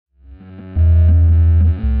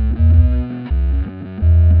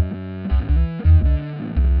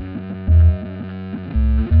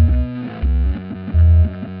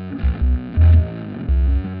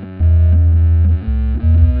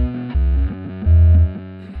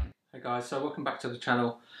guys, so welcome back to the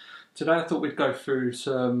channel. Today I thought we'd go through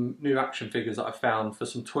some new action figures that I found for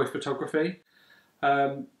some toy photography.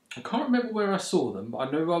 I can't remember where I saw them, but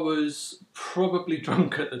I know I was probably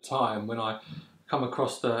drunk at the time when I come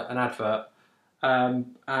across an advert.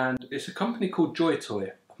 And it's a company called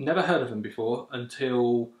Joytoy. I've never heard of them before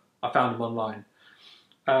until I found them online.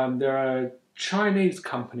 They're a Chinese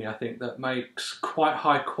company, I think, that makes quite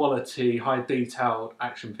high quality, high detailed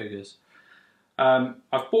action figures.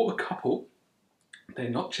 I've bought a couple. They're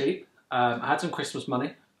not cheap. I had some Christmas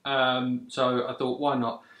money, so I thought, why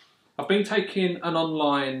not? I've been taking an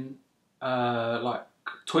online like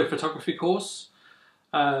toy photography course,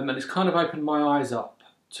 and it's kind of opened my eyes up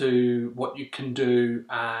to what you can do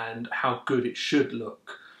and how good it should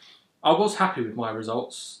look. I was happy with my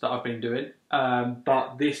results that I've been doing,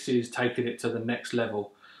 but this is taking it to the next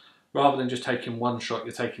level. Rather than just taking one shot,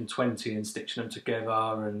 you're taking 20 and stitching them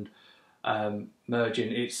together and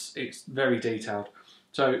merging. It's very detailed.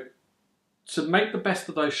 So to make the best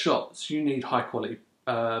of those shots, you need high quality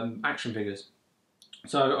action figures.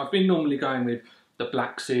 So I've been normally going with the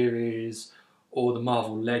Black Series or the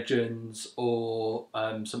Marvel Legends or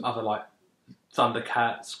some other like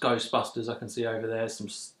Thundercats, Ghostbusters I can see over there, some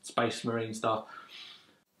Space Marine stuff.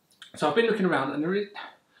 So I've been looking around and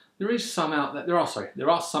there is some out there. There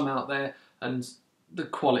are some out there and the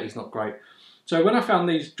quality's not great. So when I found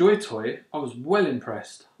these Joytoy, I was well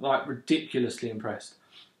impressed, like ridiculously impressed.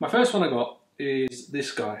 My first one I got is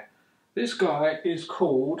this guy. This guy is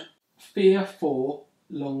called Fear 4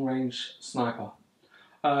 Long Range Sniper.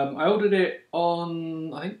 I ordered it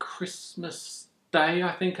on, I think, Christmas Day,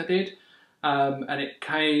 I think I did. And it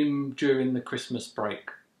came during the Christmas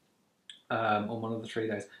break on one of the 3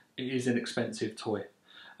 days. It is an expensive toy.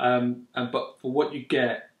 But for what you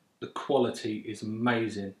get, the quality is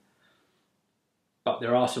amazing. But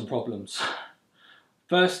there are some problems.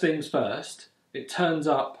 First things first, it turns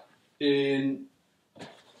up in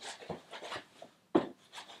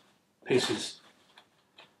pieces.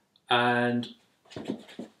 And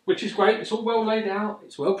which is great, it's all well laid out,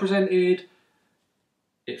 it's well presented,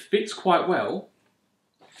 it fits quite well,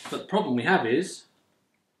 but the problem we have is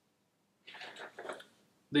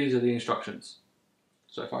these are the instructions.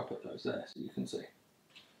 So if I put those there so you can see.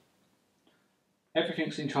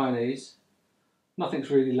 Everything's in Chinese, nothing's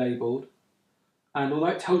really labelled, and although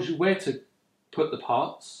it tells you where to put the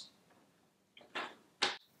parts,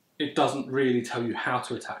 it doesn't really tell you how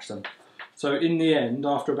to attach them. So in the end,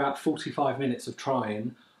 after about 45 minutes of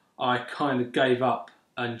trying, I kind of gave up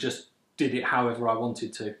and just did it however I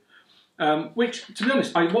wanted to. Which, to be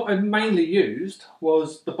honest, what I mainly used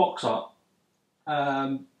was the box art.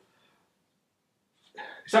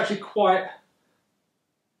 It's actually quite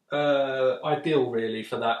ideal really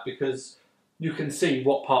for that because you can see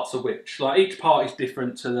what parts are which. Like each part is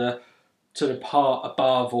different to the part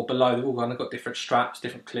above or below. They've all kind of got different straps,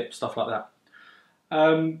 different clips, stuff like that.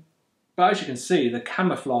 But as you can see, the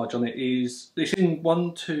camouflage on it is, it's in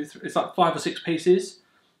 1, 2, 3, it's like 5 or 6 pieces.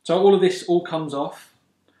 So all of this all comes off.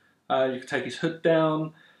 You can take his hood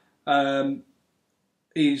down.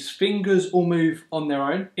 His fingers all move on their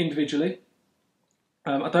own, individually.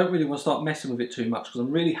 I don't really want to start messing with it too much because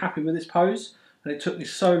I'm really happy with this pose and it took me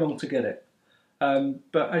so long to get it.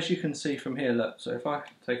 But as you can see from here, look, so if I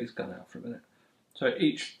take his gun out for a minute. So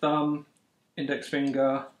each thumb, index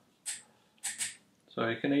finger, so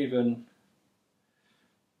you can even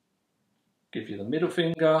give you the middle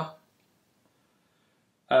finger.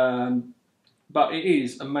 But it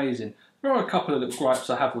is amazing. There are a couple of little gripes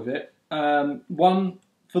I have with it. One,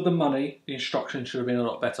 for the money, the instructions should have been a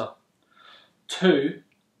lot better. 2,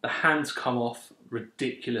 the hands come off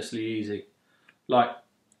ridiculously easy. Like,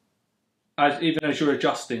 even as you're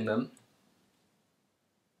adjusting them,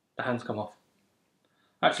 the hands come off.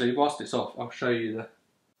 Actually, whilst it's off, I'll show you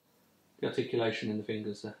the articulation in the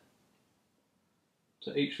fingers there.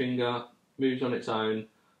 So each finger moves on its own.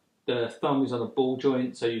 The thumb is on a ball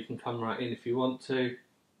joint, so you can come right in if you want to.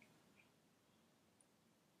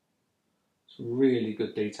 It's really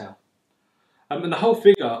good detail. And the whole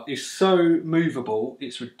figure is so movable,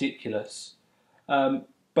 it's ridiculous.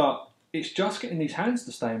 But it's just getting these hands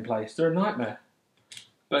to stay in place. They're a nightmare.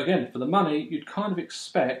 But again, for the money, you'd kind of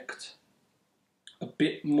expect a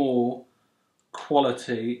bit more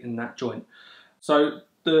quality in that joint. So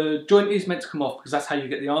the joint is meant to come off because that's how you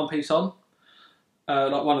get the arm piece on.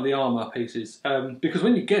 Like one of the armour pieces. Because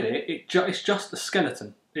when you get it, it's just the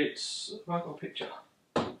skeleton. It's... Have I got a picture?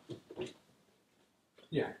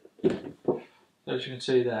 Yeah. As you can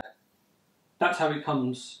see there. That's how it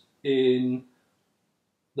comes in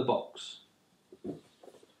the box.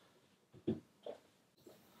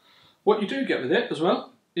 What you do get with it as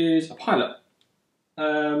well is a pilot.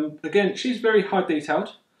 Again, she's very high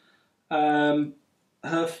detailed.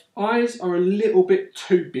 Her eyes are a little bit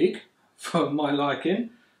too big for my liking,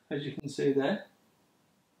 as you can see there.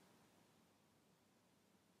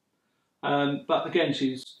 But again,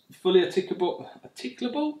 she's fully articulable.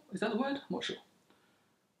 Articulable? Is that the word? I'm not sure.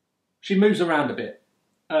 She moves around a bit,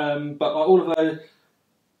 but like all of her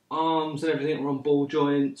arms and everything are on ball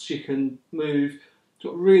joints. She can move. She's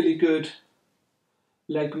got really good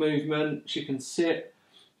leg movement. She can sit.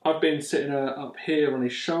 I've been sitting her up here on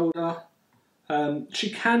his shoulder. She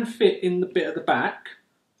can fit in the bit at the back,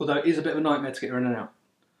 although it is a bit of a nightmare to get her in and out.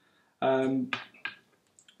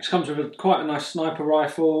 She comes with quite a nice sniper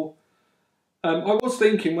rifle. I was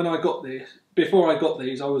thinking when I got this, before I got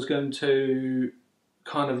these, I was going to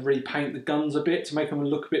kind of repaint the guns a bit to make them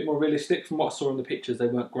look a bit more realistic. From what I saw in the pictures, they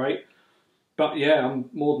weren't great. But yeah, I'm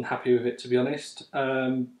more than happy with it, to be honest.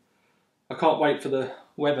 I can't wait for the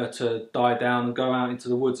weather to die down and go out into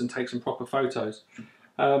the woods and take some proper photos.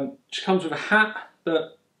 She comes with a hat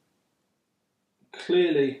that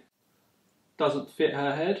clearly doesn't fit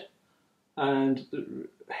her head, and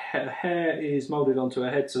her hair is moulded onto her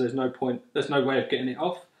head, so there's no way of getting it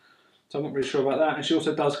off. So I'm not really sure about that. And she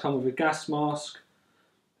also does come with a gas mask.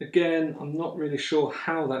 Again, I'm not really sure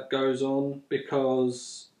how that goes on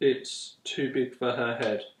because it's too big for her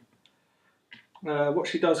head. What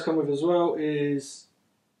she does come with as well is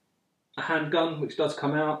a handgun, which does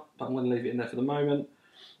come out, but I'm going to leave it in there for the moment.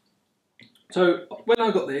 So when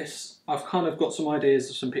I got this, I've kind of got some ideas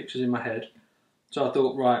of some pictures in my head. So I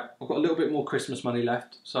thought, right, I've got a little bit more Christmas money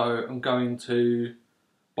left, so I'm going to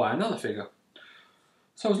buy another figure.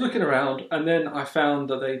 So I was looking around, and then I found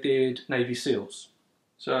that they did Navy SEALs.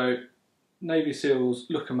 So Navy SEALs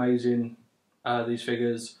look amazing, these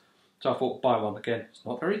figures. So I thought, buy one. Again, it's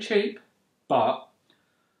not very cheap, but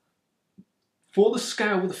for the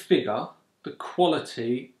scale of the figure, the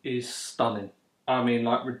quality is stunning. I mean,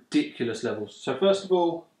 like ridiculous levels. So first of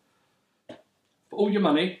all, for all your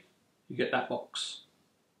money, you get that box,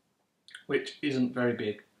 which isn't very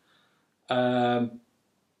big. But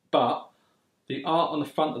the art on the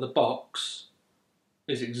front of the box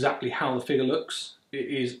is exactly how the figure looks. It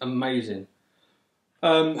is amazing.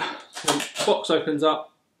 So the box opens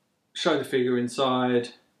up, show the figure inside.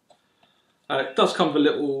 It does come with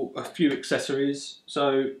a few accessories.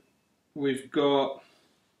 So we've got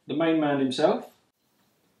the main man himself,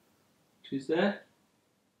 which is there.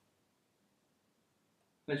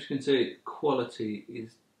 As you can see, quality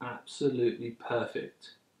is absolutely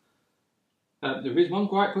perfect. There is one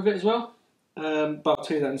gripe with it as well, but I'll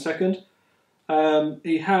tell you that in a second.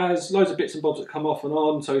 He has loads of bits and bobs that come off and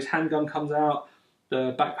on, so his handgun comes out,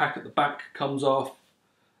 the backpack at the back comes off.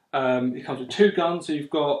 He comes with two guns, so you've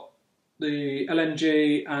got the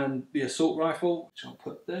LMG and the assault rifle, which I'll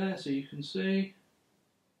put there so you can see.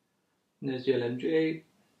 And there's the LMG.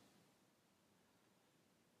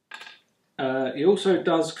 He also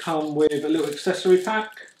does come with a little accessory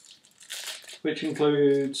pack, which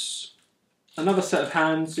includes another set of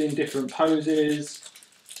hands in different poses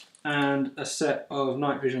and a set of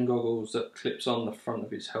night vision goggles that clips on the front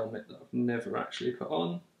of his helmet that I've never actually put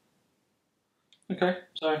on. Okay,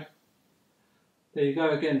 so there you go.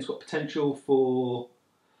 Again, it's got potential for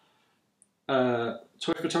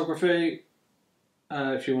toy photography.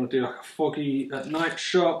 If you want to do like a foggy at night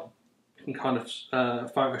shot, you can kind of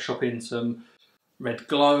Photoshop in some red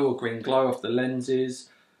glow or green glow off the lenses.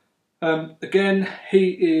 Again, he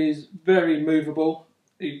is very movable.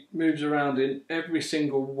 He moves around in every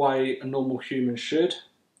single way a normal human should.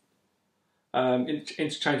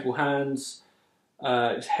 Interchangeable hands,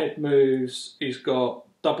 his head moves, he's got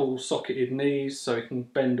double socketed knees so he can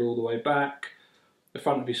bend all the way back. The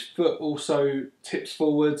front of his foot also tips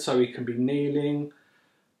forward so he can be kneeling.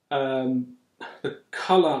 The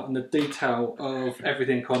colour and the detail of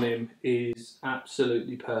everything on him is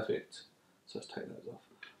absolutely perfect. So let's take those off.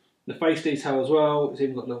 The face detail as well, it's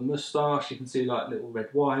even got a little moustache, you can see like little red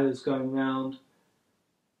wires going around.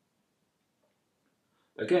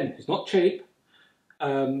 Again, it's not cheap,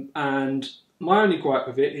 and my only gripe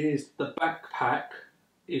with it is the backpack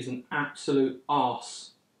is an absolute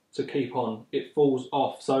arse to keep on. It falls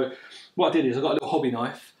off. So what I did is I got a little hobby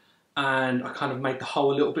knife and I kind of made the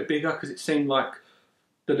hole a little bit bigger because it seemed like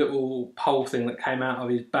the little pole thing that came out of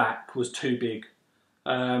his back was too big.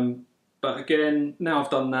 But again, now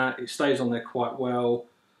I've done that, it stays on there quite well.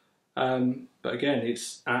 But again,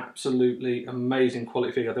 it's absolutely amazing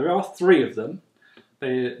quality figure. There are three of them.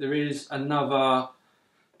 There is another,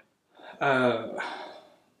 I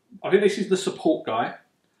think this is the support guy.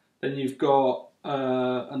 Then you've got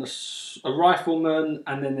a rifleman,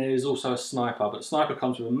 and then there's also a sniper. But the sniper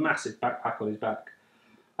comes with a massive backpack on his back,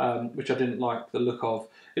 which I didn't like the look of.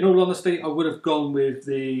 In all honesty, I would have gone with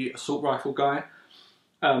the assault rifle guy,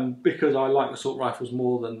 because I like assault rifles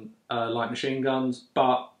more than light machine guns.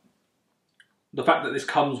 But the fact that this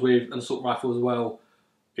comes with an assault rifle as well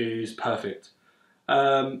is perfect.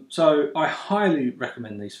 So I highly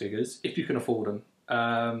recommend these figures if you can afford them.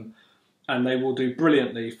 And they will do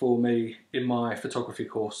brilliantly for me in my photography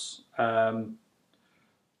course,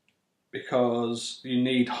 because you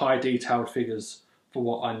need high detailed figures for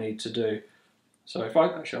what I need to do. So if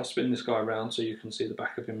I'll spin this guy around so you can see the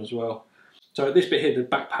back of him as well. So this bit here, the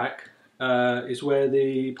backpack, is where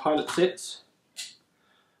the pilot sits.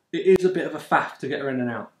 It is a bit of a faff to get her in and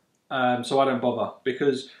out, so I don't bother,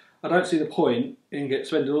 because I don't see the point in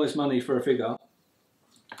spending all this money for a figure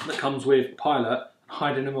that comes with a pilot and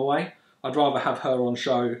hiding him away. I'd rather have her on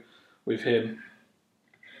show with him.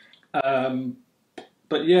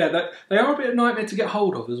 But yeah, they are a bit of a nightmare to get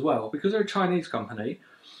hold of as well, because they're a Chinese company.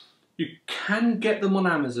 You can get them on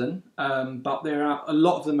Amazon, but a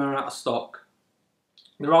lot of them are out of stock.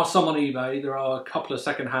 There are some on eBay, there are a couple of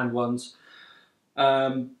second-hand ones,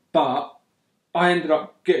 but I ended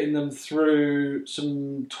up getting them through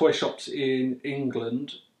some toy shops in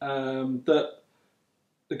England that,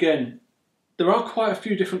 again, there are quite a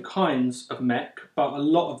few different kinds of mech, but a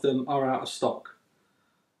lot of them are out of stock.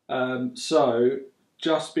 So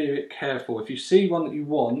just be a bit careful. If you see one that you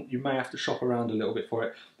want, you may have to shop around a little bit for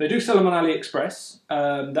it. They do sell them on AliExpress.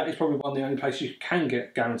 That is probably one of the only places you can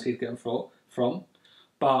guaranteed get them from.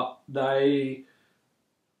 But with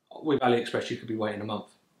AliExpress, you could be waiting a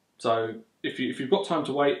month. So if you've got time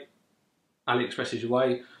to wait, AliExpress is your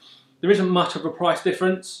way. There isn't much of a price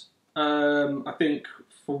difference. I think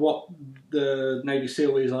for what the Navy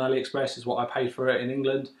SEAL is on AliExpress is what I paid for it in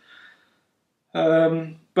England.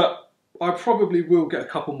 But I probably will get a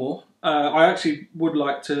couple more. I actually would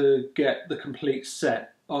like to get the complete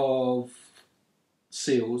set of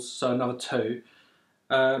SEALs, so another 2.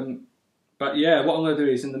 But yeah, what I'm going to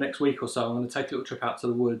do is in the next week or so, I'm going to take a little trip out to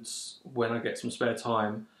the woods when I get some spare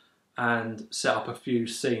time and set up a few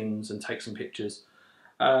scenes and take some pictures.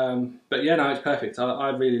 But yeah, no, it's perfect. I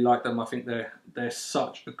really like them. I think they're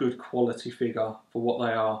such a good quality figure for what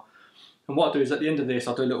they are. And what I'll do is at the end of this,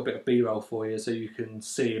 I'll do a little bit of B-roll for you so you can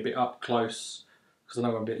see a bit up close, because I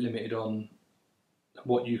know I'm a bit limited on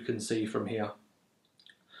what you can see from here.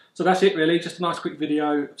 So that's it really, just a nice quick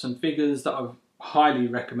video of some figures that I highly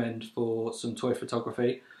recommend for some toy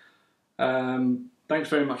photography. Thanks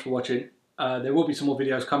very much for watching. There will be some more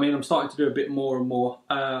videos coming. I'm starting to do a bit more and more.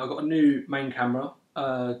 I've got a new main camera,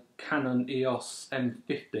 Canon Eos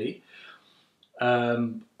M50.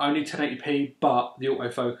 Only 1080p, but the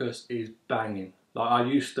autofocus is banging. Like, I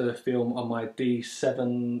used to film on my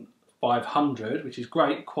D7-500, which is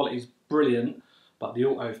great, quality's brilliant, but the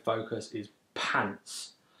autofocus is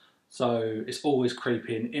pants. So it's always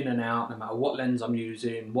creeping in and out, no matter what lens I'm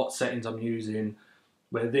using, what settings I'm using.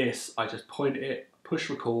 Where this, I just point it, push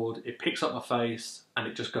record, it picks up my face, and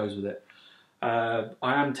it just goes with it. I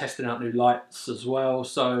am testing out new lights as well,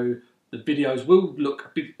 so the videos will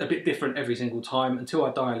look a bit different every single time until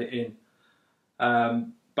I dial it in.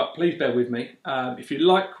 But please bear with me. If you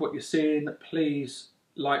like what you're seeing, please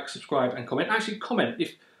like, subscribe and comment. Actually, comment.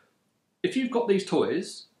 If you've got these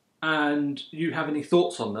toys and you have any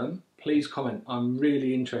thoughts on them, please comment. I'm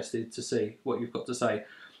really interested to see what you've got to say.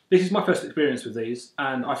 This is my first experience with these,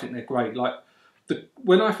 and I think they're great. Like,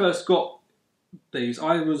 when I first got these,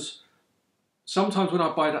 sometimes when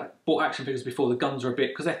I bought action figures before, the guns are a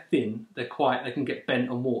bit, because they're thin, they can get bent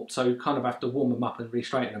and warped, so you kind of have to warm them up and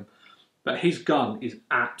re-straighten them. But his gun is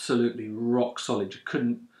absolutely rock solid.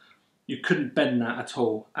 You couldn't bend that at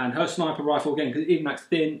all. And her sniper rifle, again, because even that's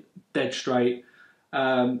thin, dead straight.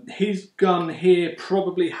 His gun here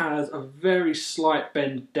probably has a very slight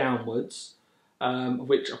bend downwards,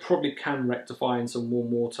 which I probably can rectify in some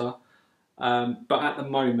warm water. But at the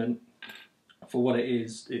moment, for what it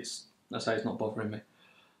is, I say it's not bothering me.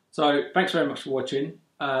 So thanks very much for watching,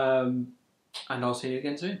 and I'll see you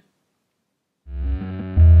again soon.